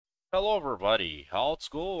Hello everybody, how it's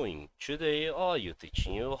going? Today I'll be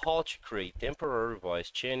teaching you how to create temporary voice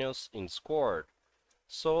channels in Discord.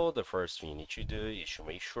 So the first thing you need to do is to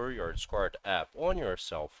make sure your Discord app on your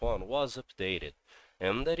cell phone was updated,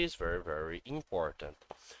 and that is very important.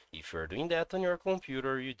 If you're doing that on your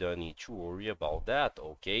computer, you don't need to worry about that,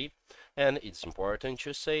 okay? And it's important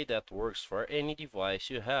to say that works for any device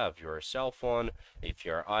you have, your cell phone, if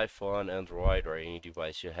your iPhone, Android, or any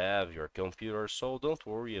device you have, your computer, so don't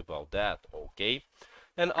worry about that, okay?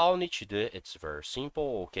 And all you need to do, it's very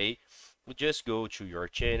simple, okay? You just go to your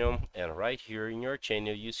channel, and right here in your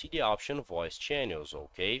channel, you see the option voice channels,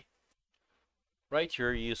 okay? Right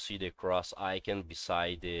here, you see the cross icon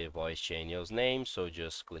beside the voice channel's name, so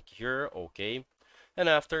just click here, okay? And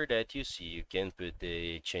after that, you see you can put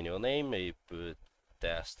the channel name, you put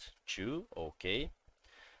test 2, okay?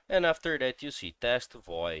 And after that, you see test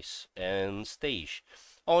voice and stage.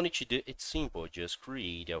 All you need to do, it's simple, just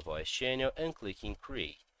create a voice channel and click in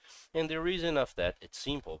create. And the reason of that, it's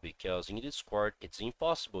simple, because in Discord, it's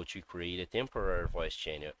impossible to create a temporary voice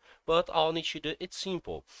channel. But all you need to do, it's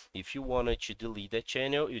simple. If you wanted to delete the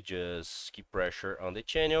channel, you just keep pressure on the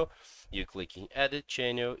channel, you click in edit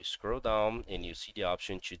channel, scroll down, and you see the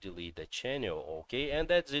option to delete the channel, okay? And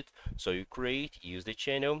that's it. So you create, use the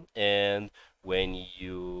channel, and when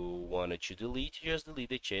you wanted to delete, you just delete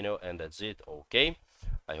the channel, and that's it, okay?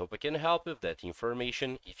 I hope I can help with that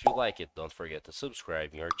information. If you like it, don't forget to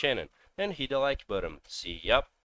subscribe in our channel and hit the like button. See ya!